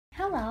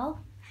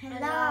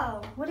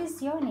Hello. What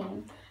is your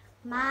name?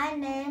 My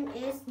name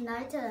is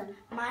Nathan.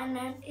 My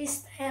name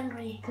is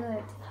Henry.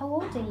 Good. How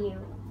old are you?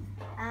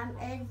 I'm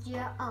 8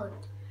 years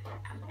old.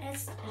 I'm 8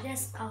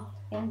 years old.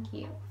 Thank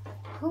you.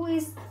 Who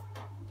is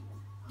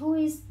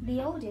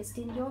the oldest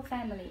in your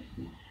family?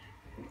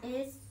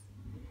 It's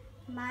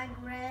my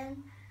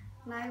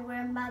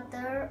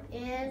grandmother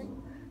is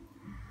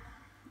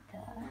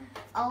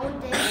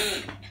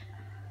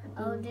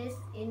oldest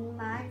in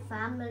my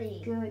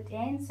family. Good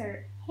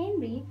answer.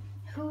 Henry,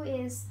 who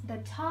is the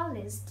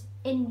tallest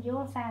in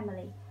your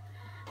family?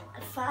 My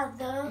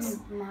father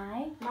is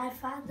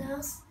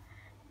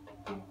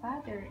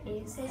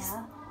is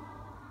the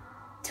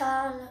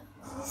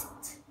tallest.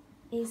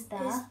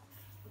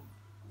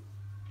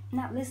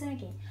 Now listen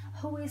again.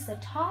 Who is the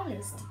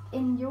tallest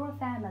in your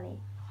family?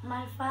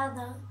 My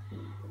father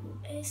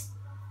is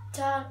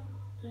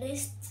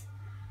tallest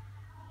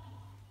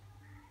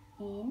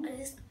In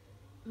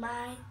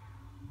my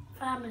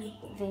family.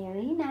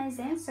 Very nice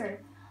answer.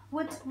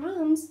 What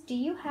rooms do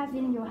you have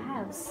in your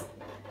house?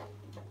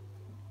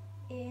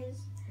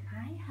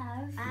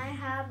 I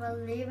have a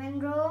living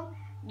room,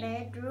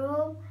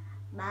 bedroom,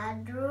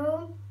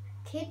 bathroom,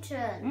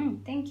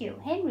 kitchen. Thank you.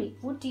 Henry,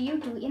 what do you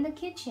do in the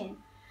kitchen?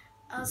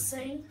 A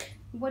sink.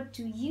 What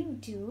do you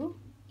do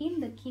in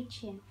the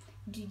kitchen?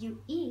 Do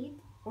you eat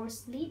or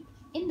sleep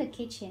in the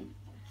kitchen?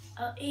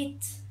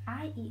 Eat.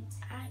 I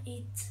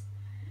eat.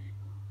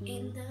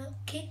 In the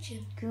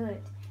kitchen.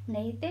 Good.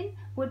 Nathan,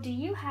 what do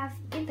you have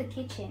in the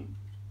kitchen?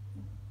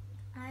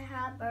 I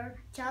have a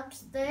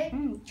chopstick,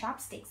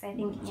 Chopsticks. I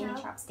think you mean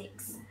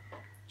chopsticks.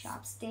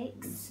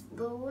 Chopsticks.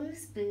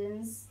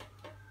 Spoons.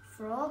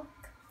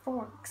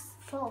 Forks.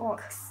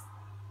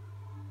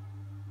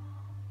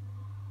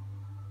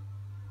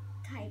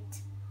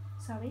 tight,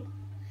 Sorry.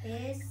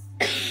 is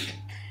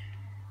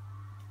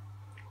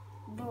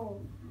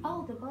bowl.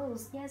 Oh, the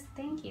bowls. Yes,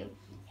 thank you.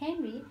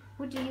 Henry,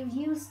 what do you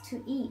use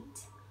to eat?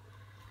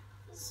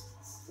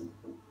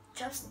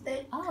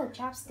 Chopstick Oh,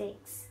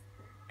 chopsticks.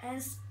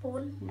 and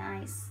spoon.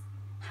 Nice.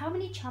 How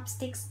many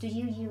chopsticks do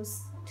you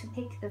use to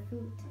pick the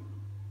food?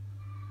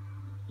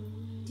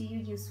 Do you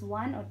use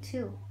one or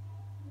two?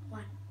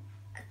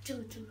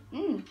 Two.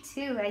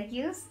 Two. I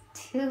use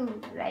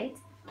two, right?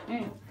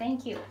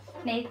 Thank you.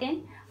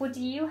 Nathan, what do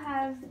you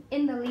have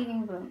in the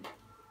living room?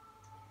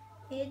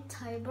 A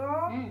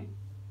table,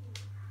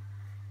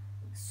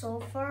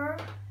 sofa,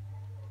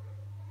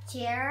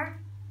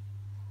 chair,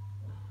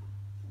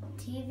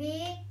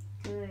 TV,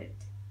 Good.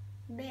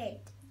 bed.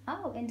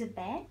 Oh, in the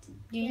bed?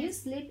 Do you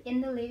sleep in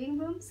the living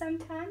room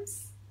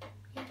sometimes?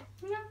 Yeah.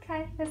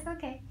 Okay, that's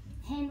okay.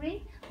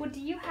 Henry, what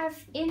do you have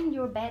in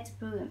your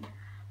bedroom?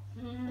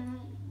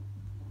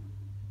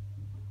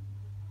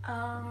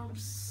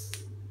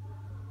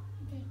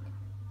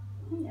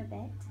 A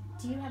bed.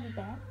 Do you have a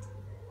bed?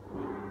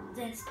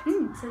 This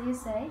So you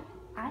say,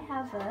 I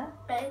have a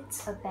bed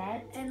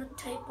bed and a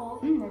table.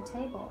 a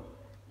table.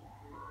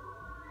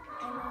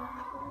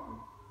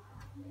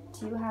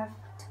 Do you have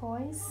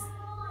toys?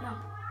 No.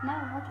 No,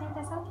 okay,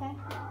 that's okay.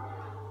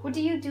 What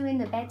do you do in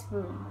the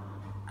bedroom?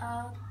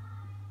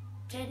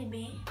 Teddy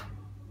bear.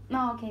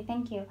 No, okay,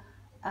 thank you.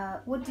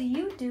 What do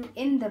you do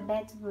in the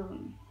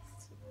bedroom?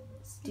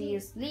 Do you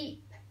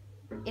sleep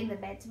in the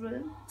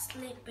bedroom?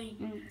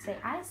 Sleeping. Say,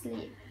 I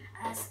sleep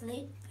I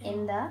sleep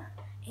in the...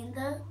 in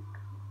the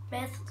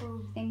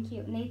bathroom. Thank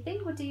you. Nathan,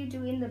 what do you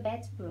do in the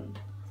bedroom?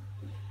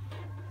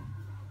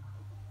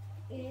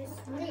 Is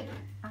sleep.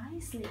 I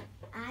sleep.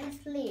 I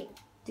sleep.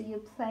 Do you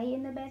play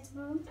in the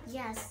bedroom?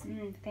 Yes.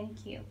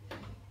 Thank you.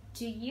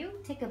 Do you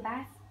take a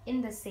bath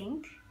in the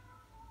sink?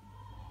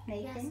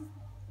 Nathan? Yes.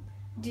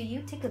 Do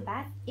you take a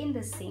bath in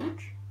the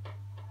sink?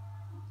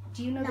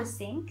 Do you know No. the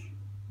sink?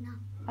 No.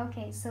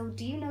 Okay, so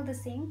do you know the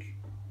sink?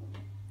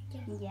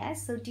 Yes.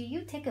 Yes, so do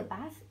you take a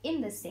bath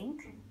in the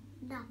sink?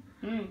 No.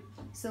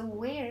 So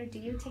where do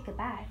you take a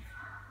bath?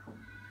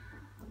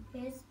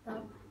 Is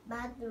a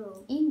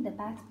bathroom. In the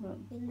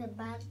bathroom. In the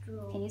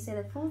bathroom. Can you say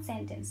the full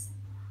sentence?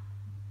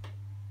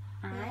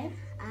 I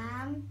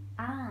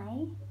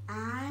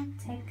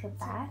take a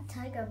bath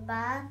take a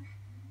bath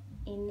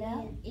in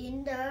the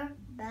in the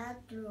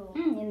bathroom.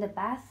 in the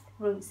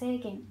bathroom. Say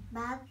again.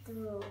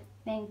 Bathroom.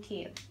 Thank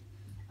you.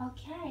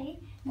 Okay,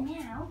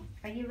 now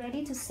are you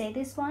ready to say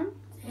this one?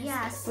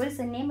 Yes. What is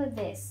the name of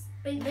this?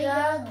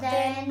 Bigger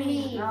than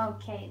me.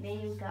 Okay, there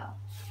you go.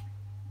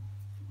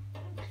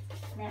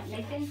 Now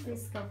Nathan,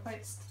 please go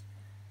first.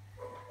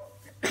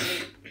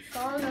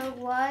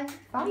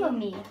 Follow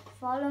me.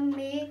 Follow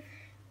me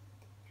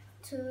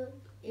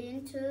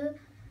into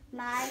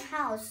my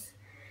house.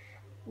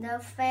 The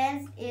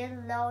fence is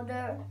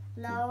lower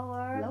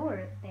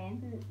Lower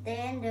than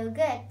than the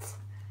gate,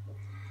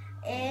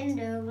 and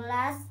the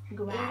grass.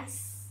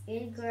 grass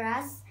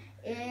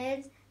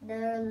is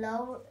the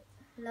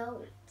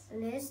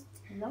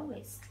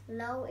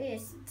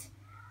lowest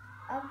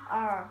of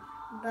all.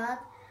 But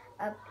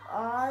of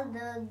all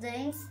the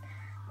things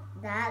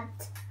that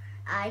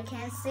I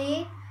can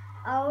see,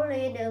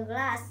 only the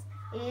glass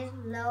is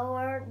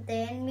lower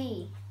than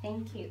me.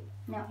 Thank you.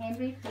 Now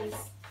Henry, please.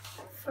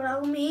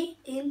 Follow me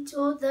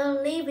into the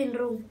living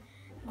room.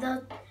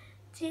 The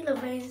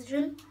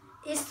television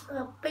is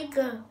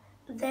bigger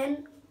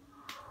than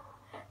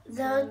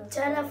the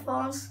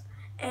telephones,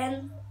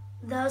 and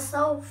the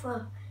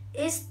sofa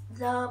is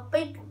the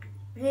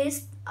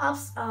biggest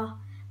ups are.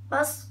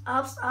 But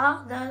ups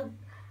are the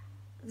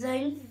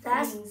thing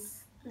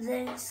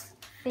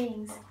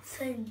Things.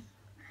 thing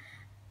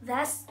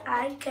that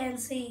I can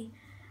see.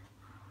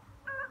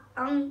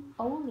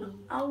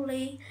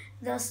 Only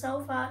the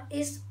sofa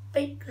is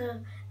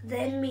bigger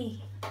than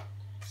me.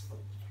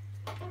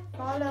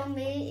 Follow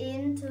me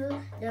into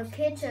the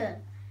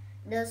kitchen.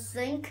 The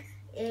sink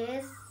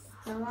is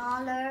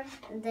smaller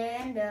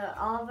than the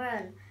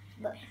oven,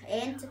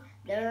 and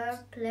the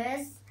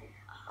plates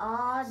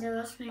are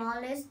the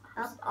smallest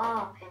of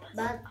all.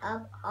 But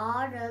of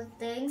all the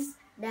things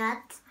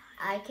that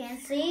I can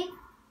see,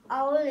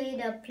 only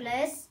the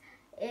plates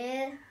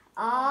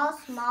are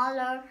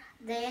smaller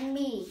than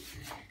me.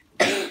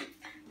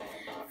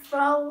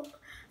 Follow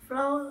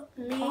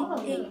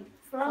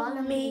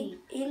Follow me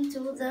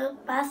into the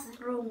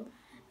bathroom.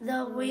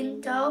 The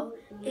window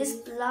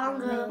is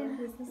longer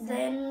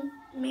than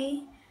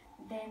me.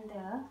 Then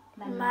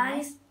the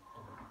My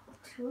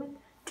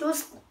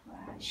toothbrush.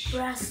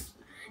 toothbrush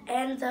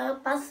and the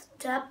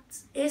bathtub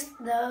is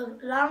the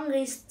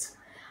longest.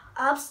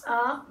 Ups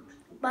are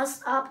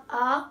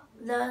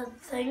the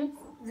thing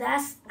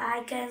that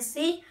I can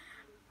see.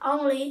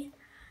 Only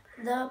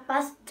the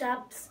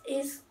bathtub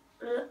is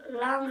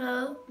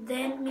longer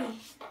than me.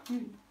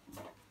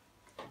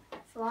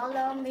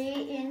 Follow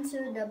me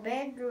into the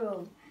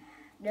bedroom.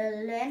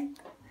 The lamp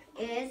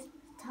is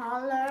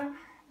taller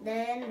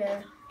than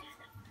the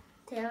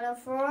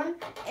telephone,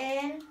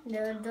 and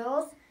the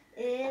door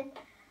is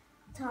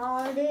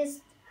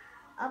tallest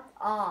of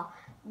all.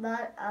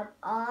 But of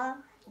all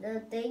the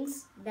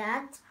things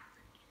that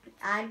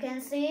I can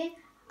see,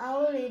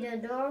 only the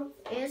door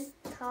is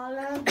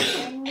taller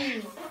than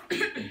me.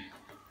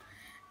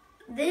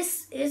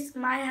 This is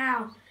my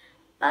house,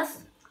 but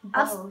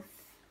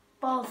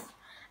both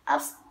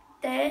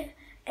upstairs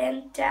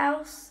and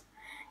downstairs,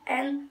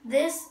 and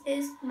this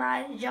is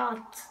my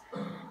yacht,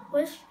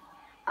 which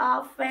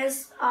our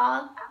friends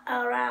are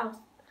around.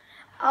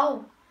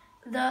 Oh,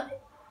 there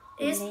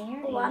is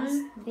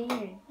one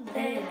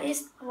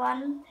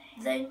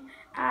thing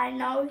I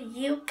know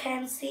you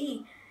can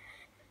see.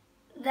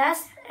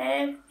 That's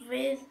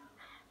every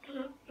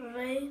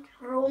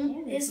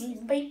room is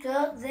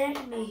bigger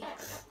than me.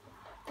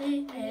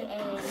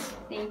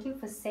 Thank you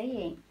for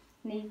saying.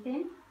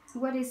 Nathan,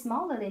 what is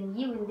smaller than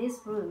you in this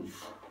room?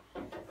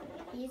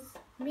 It's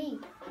me.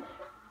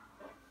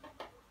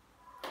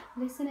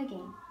 Listen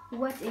again.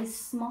 What is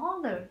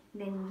smaller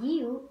than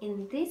you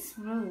in this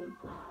room?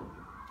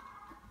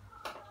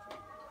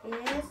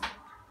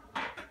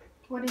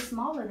 What is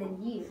smaller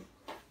than you?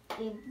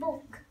 A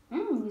book.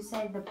 You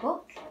said the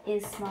book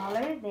is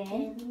smaller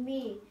than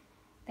me.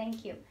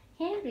 Thank you.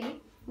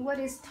 Henry, what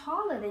is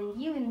taller than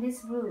you in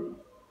this room?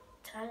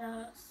 Tell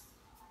us.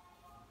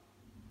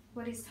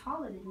 What is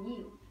taller than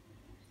you?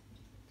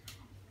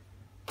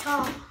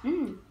 Tall.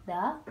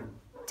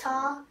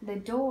 The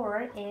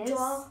door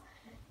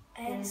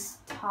is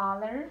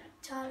taller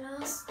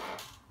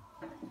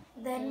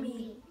than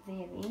me.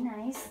 Very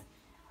nice.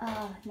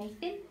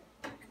 Nathan,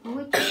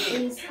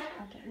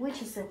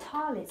 which is the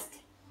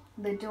tallest?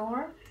 The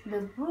door,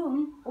 the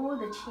broom, or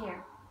the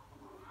chair?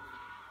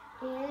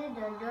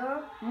 The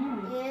door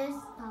is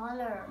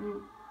taller.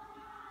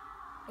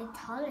 The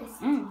tallest.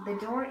 The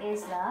door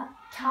is the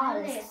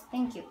tallest.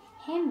 Thank you.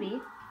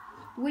 Henry,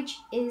 which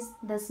is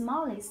the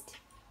smallest?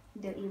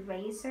 The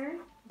eraser,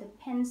 the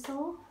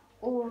pencil,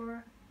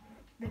 or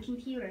the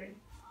computer?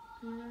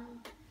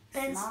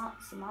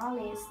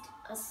 Smallest.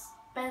 A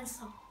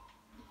pencil.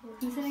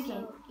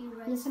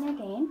 Listen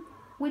again.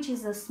 Which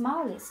is the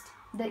smallest?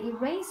 The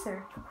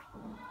eraser,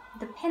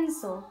 the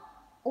pencil,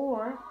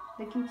 or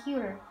the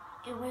computer?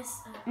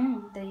 Eraser.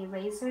 The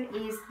eraser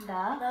is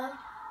the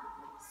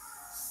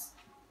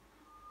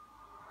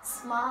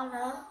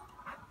smallest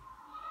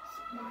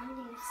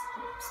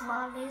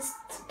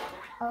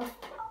of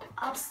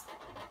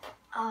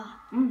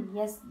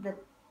yes, the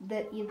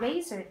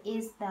eraser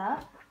is the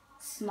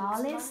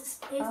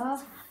smallest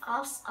of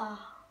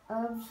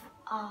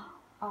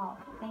all.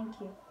 Thank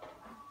you.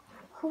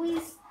 Who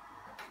is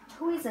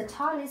the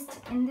tallest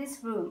in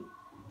this room?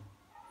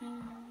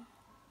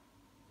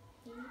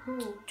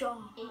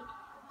 John.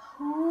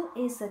 Who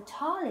is the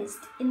tallest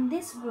in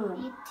this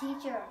room? The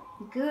teacher.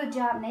 Good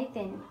job,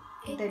 Nathan.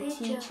 The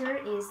teacher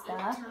is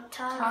the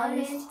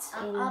tallest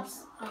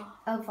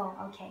of all.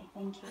 Okay,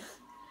 thank you.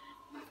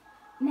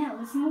 Now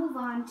let's move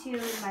on to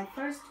my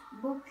first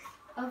book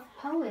of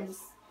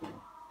poems.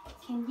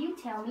 Can you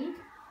tell me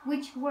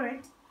which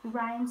word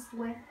rhymes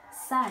with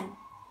sun?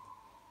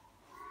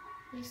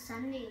 It's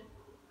sunny.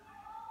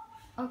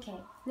 Okay,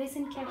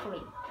 listen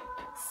carefully.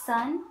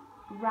 Sun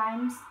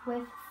rhymes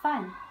with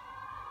fun.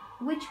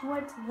 Which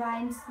word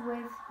rhymes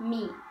with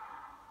me?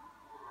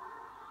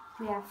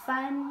 We have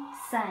fun,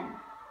 sun.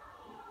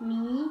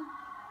 Me,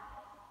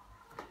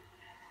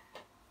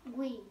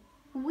 We.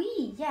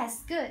 We,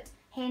 yes, good.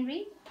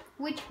 Henry,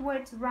 which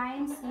word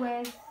rhymes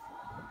with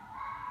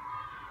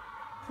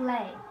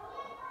play?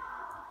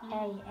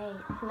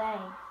 Play.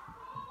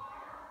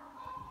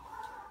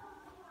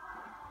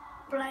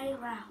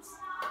 Playgrounds.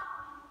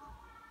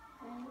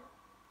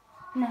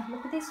 No,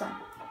 look at this one.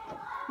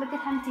 Look at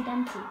Humpty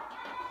Dumpty.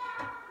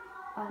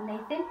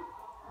 Nathan,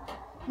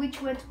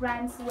 which word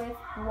rhymes with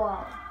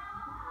wall?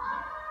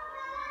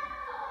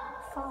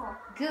 Fall.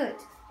 Good.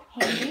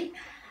 Henry,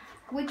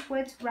 which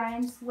word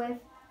rhymes with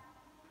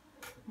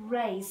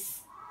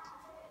race?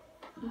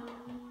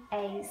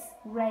 Race.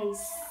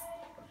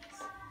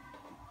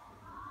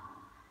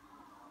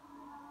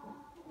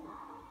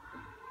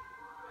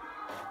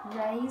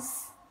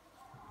 Race.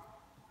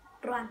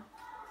 Run.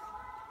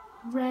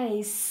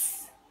 Race.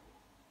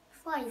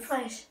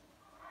 Fresh.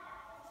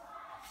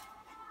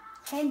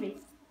 Henry,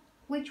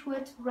 which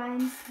word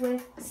rhymes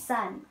with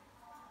sun?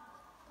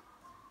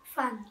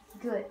 Fun.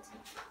 Good.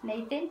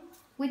 Nathan,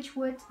 which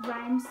word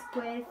rhymes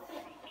with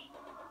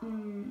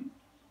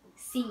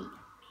sea?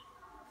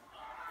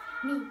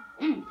 Me.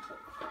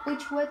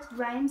 Which word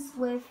rhymes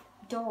with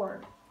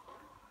door?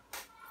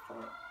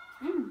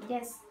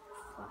 Yes.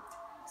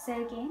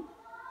 Say again.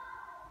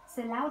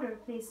 Say louder,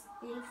 please.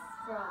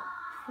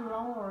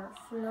 Floor.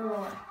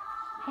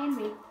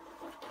 Henry,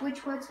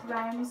 which word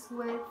rhymes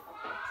with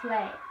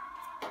play?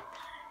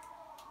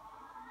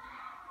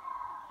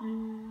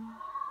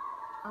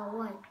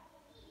 Away.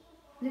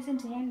 Listen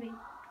to Henry.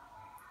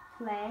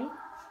 Play.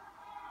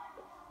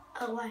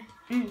 Away.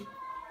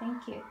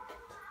 Thank you.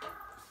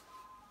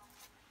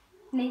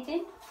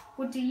 Nathan,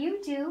 what do you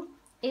do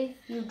if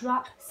you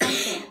drop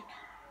something?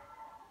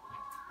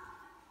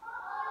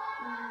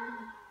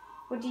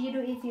 What do you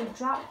do if you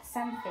drop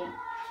something?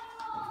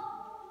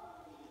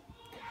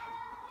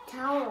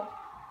 Towel.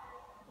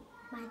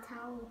 My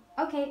towel.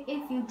 Okay,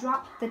 if you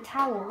drop the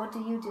towel, what do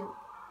you do?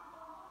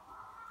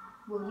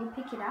 Will you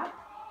pick it up?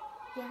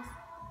 Yes.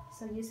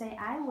 So you say,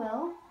 I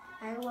will.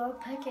 I will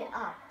pick it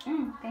up.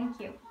 Thank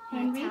you. My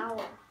Henry?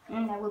 towel.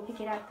 I will pick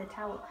it up, the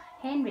towel.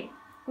 Henry,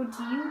 what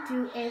do you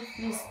do if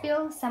you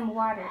spill some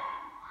water?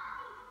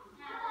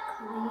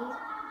 Clean.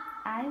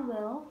 I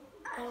will.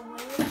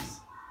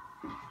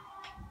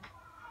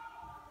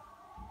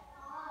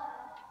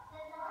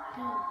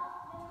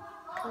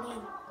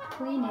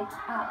 Clean it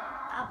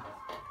up.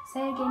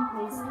 Say again,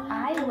 please.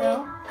 I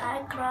will.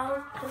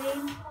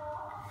 Clean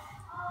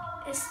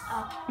it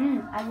up.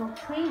 I will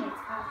clean it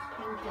up.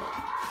 Thank you.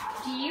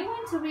 Do you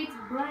want to read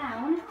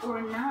Brown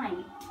or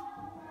 9?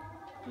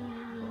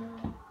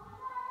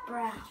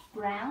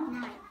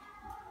 Brown? 9.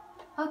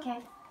 Okay.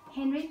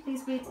 Henry,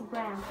 please read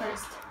Brown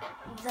first.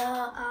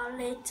 The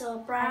little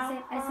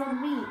brown. I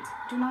said read.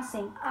 Do not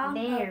sing.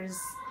 There's.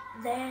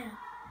 There.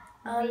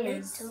 A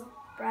little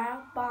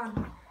brown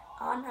bun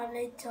on a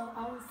little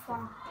old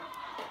farm,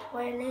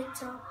 where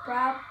little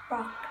brown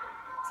rock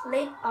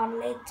slid on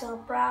little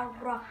brown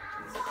rock,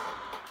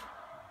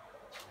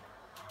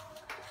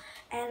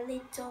 and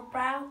little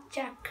brown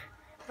Jack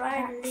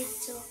ride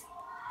little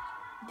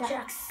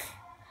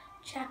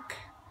Jack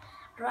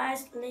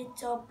rides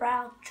little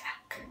brown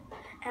Jack,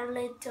 and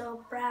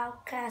little brown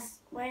cats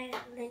wear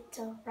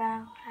little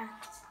brown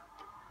hats.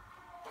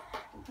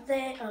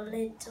 There a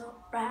little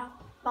brown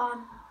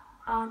bun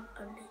on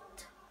a little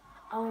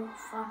old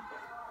farm,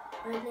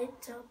 a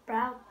little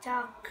brown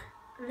dog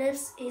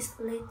lives its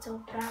little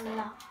brown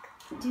log.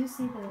 Do you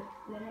see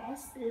the letter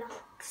S?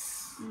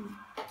 Logs.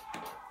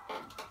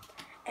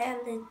 A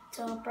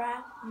little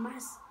brown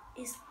mice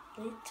is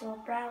little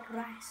brown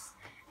rice,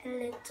 a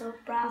little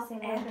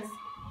brown ants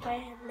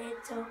wear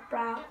little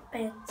brown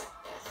pants.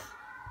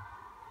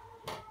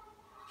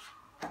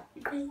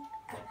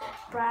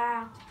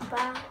 Brown,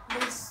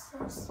 this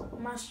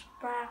much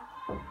brown.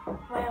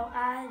 Well,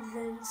 I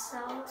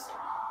themselves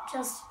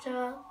just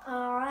turn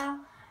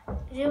around.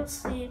 You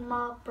see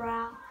more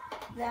brown.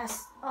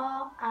 That's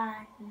all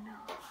I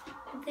know.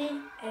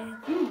 The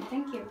end.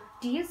 Thank you.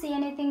 Do you see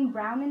anything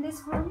brown in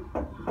this room?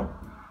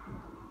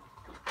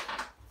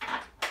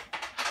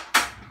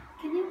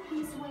 Can you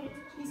please wait?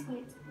 Please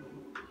wait.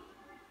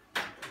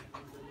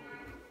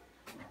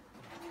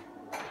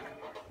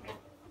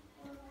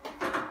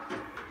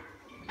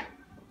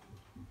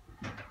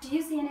 Do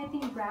you see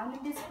anything brown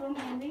in this room,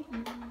 Henry?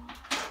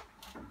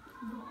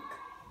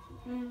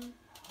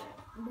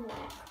 Book.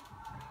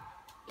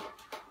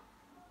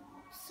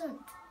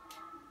 Shirt.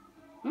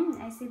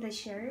 I see the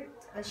shirt.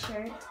 A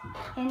shirt.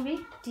 Henry,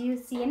 do you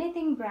see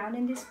anything brown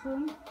in this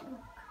room?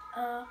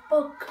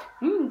 Book.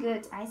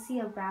 Good. I see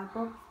a brown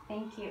book.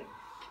 Thank you.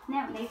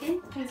 Now,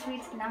 Nathan, please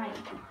read 9.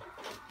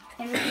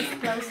 Henry, please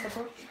close the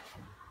book.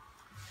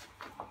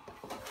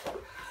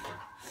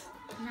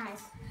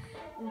 Nice.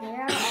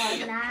 There are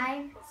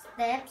 9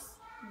 steps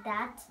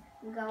that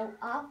go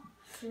up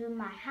to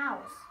my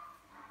house,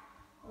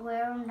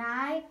 where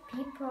 9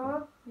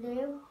 people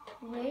live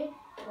with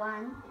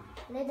one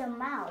little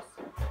mouse.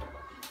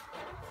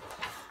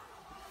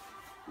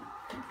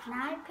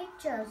 9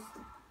 pictures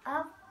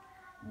of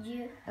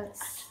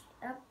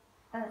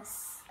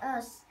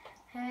us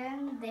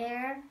hang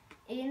there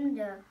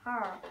the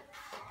heart.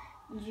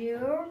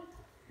 You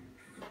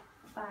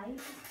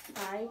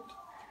Fight.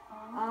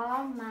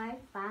 all my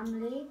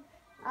family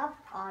up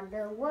on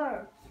the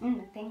world.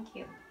 Thank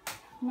you.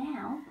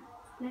 Now,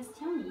 let's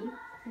tell me,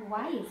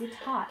 why is it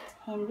hot,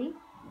 Henry?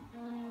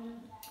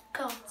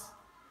 Cold.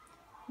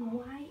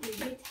 Why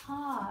is it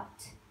hot?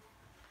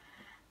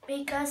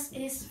 Because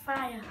it's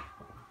fire.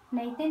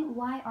 Nathan,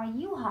 why are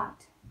you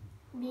hot?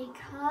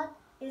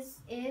 Because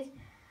it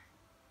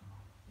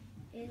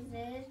is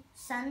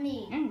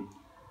sunny.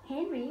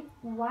 Henry,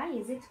 why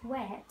is it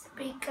wet?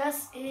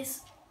 Because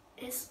it's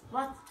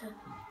water.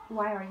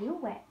 Why are you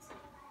wet?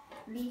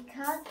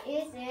 Because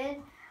it is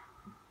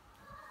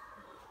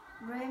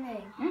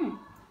raining.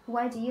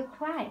 Why do you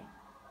cry?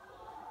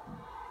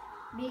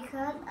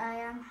 Because I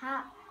am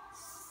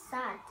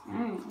sad.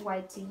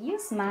 Why do you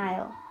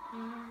smile?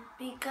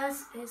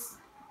 Because it's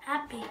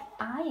happy.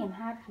 I am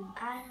happy.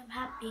 I am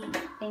happy.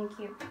 Thank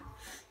you.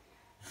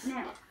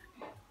 Now,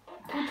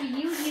 what do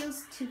you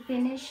use to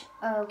finish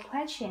a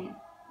question?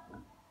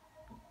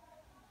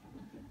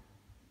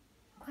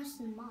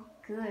 Question mark.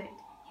 Good.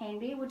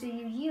 Henry, what do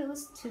you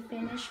use to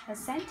finish a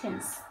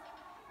sentence?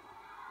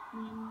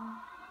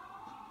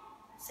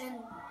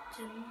 Sentence.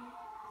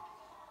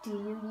 Do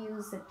you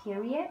use a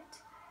period?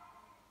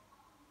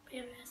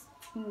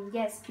 Period.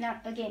 Yes. Now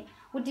again,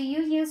 what do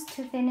you use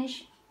to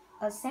finish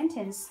a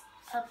sentence?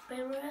 A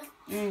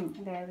period.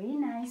 Very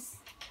nice.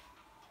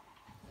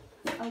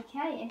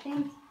 Okay, I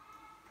think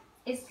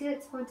it's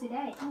good for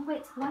today. Oh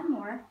wait, one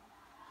more.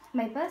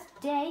 My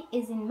birthday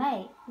is in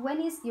May. When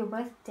is your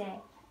birthday?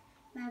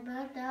 My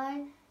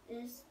birthday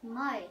is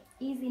May.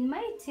 Is in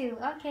May too.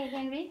 Okay,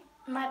 Henry.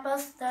 My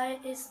birthday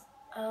is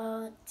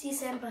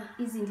December.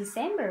 Is in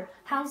December.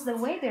 How's the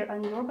weather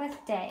on your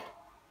birthday?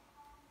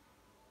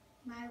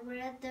 My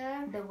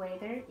weather. The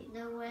weather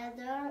The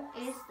weather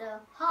is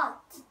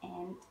hot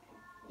and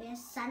and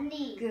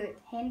sunny. good.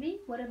 Henry,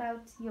 what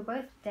about your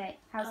birthday?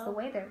 How's the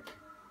weather?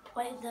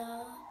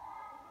 Weather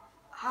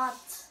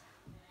hot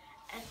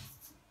and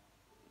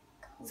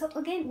So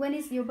again, when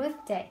is your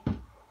birthday?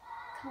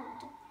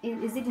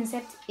 Cold. Is it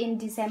in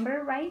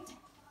December, right?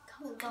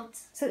 cold.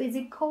 So is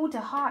it cold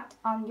or hot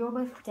on your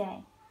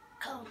birthday?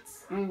 Cold.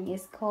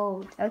 It's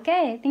cold.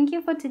 Okay, thank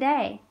you for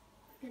today.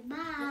 Goodbye.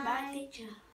 Goodbye, teacher.